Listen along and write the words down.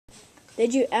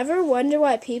Did you ever wonder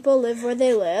why people live where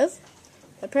they live?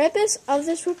 The purpose of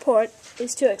this report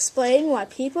is to explain why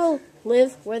people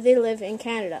live where they live in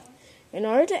Canada. In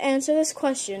order to answer this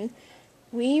question,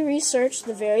 we researched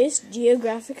the various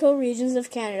geographical regions of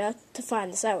Canada to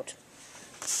find this out.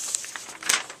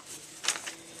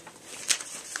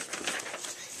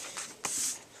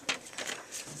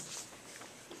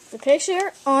 The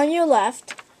picture on your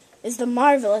left is the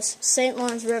marvelous St.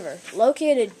 Lawrence River,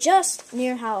 located just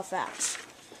near Halifax.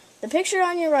 The picture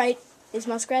on your right is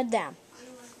Muskrat Dam.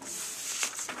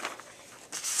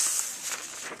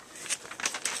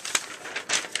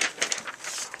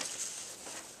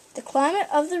 The climate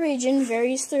of the region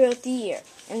varies throughout the year.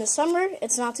 In the summer,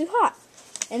 it's not too hot.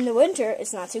 In the winter,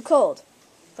 it's not too cold.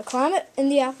 The climate in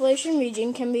the Appalachian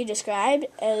region can be described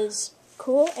as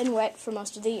cool and wet for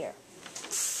most of the year.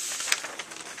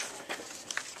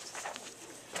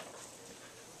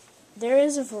 There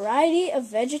is a variety of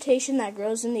vegetation that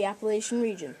grows in the Appalachian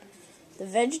region. The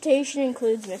vegetation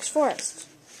includes mixed forests.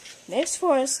 Mixed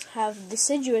forests have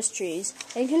deciduous trees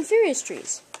and coniferous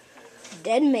trees.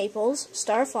 Dead maples,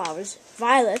 starflowers,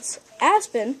 violets,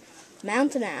 aspen,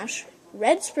 mountain ash,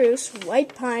 red spruce,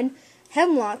 white pine,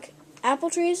 hemlock, apple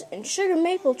trees, and sugar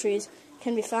maple trees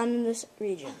can be found in this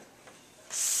region.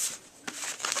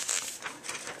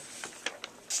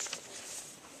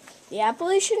 The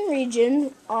Appalachian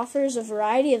region offers a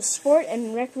variety of sport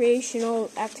and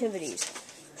recreational activities.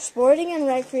 Sporting and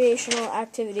recreational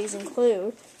activities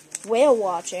include whale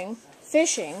watching,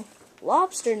 fishing,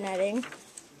 lobster netting,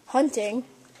 hunting,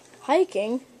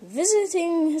 hiking,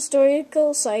 visiting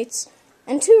historical sites,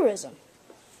 and tourism.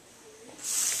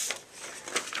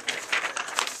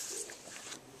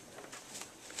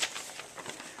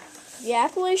 The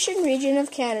Appalachian region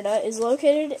of Canada is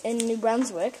located in New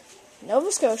Brunswick,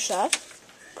 Nova Scotia,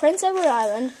 Prince Edward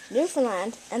Island,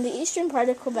 Newfoundland, and the eastern part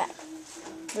of Quebec.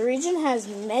 The region has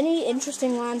many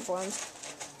interesting landforms,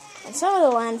 and some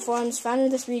of the landforms found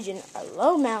in this region are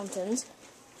low mountains,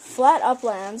 flat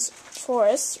uplands,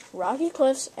 forests, rocky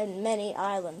cliffs, and many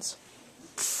islands.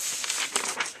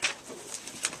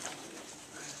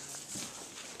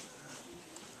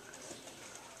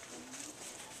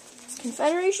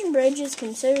 Confederation Bridge is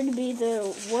considered to be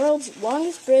the world's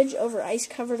longest bridge over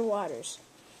ice-covered waters.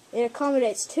 It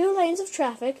accommodates 2 lanes of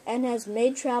traffic and has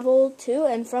made travel to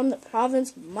and from the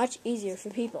province much easier for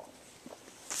people.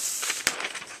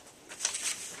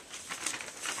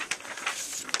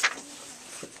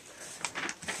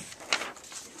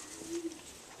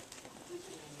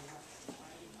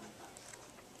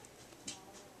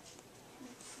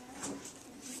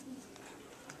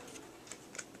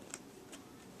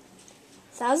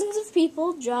 Thousands of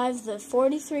people drive the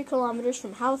 43 kilometers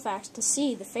from Halifax to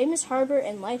see the famous harbor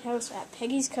and lighthouse at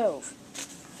Peggy's Cove.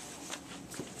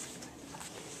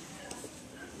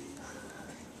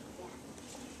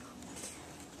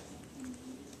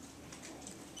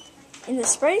 In the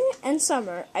spring and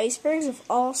summer, icebergs of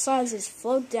all sizes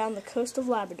float down the coast of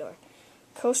Labrador.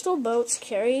 Coastal boats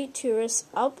carry tourists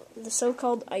up the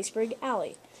so-called Iceberg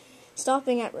Alley,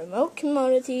 stopping at remote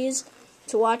communities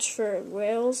to watch for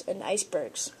whales and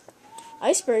icebergs.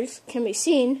 Icebergs can be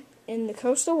seen in the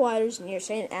coastal waters near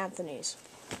St. Anthony's.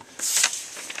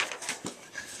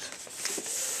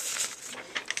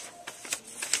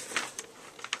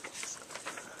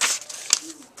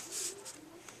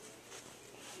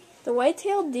 The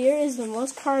white-tailed deer is the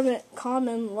most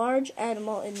common large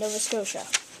animal in Nova Scotia.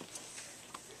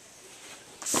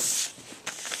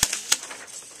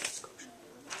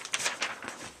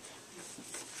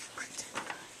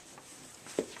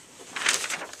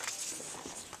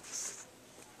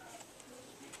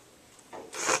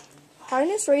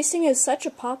 Harness racing is such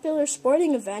a popular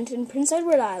sporting event in Prince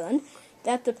Edward Island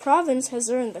that the province has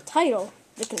earned the title,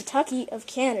 the Kentucky of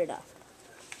Canada.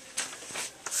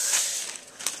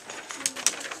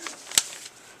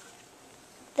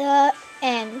 The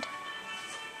end.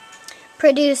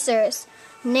 Producers.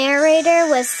 Narrator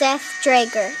was Seth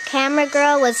Drager. Camera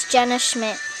girl was Jenna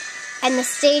Schmidt. And the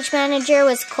stage manager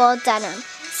was Cole Dunham.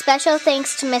 Special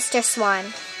thanks to Mr. Swan.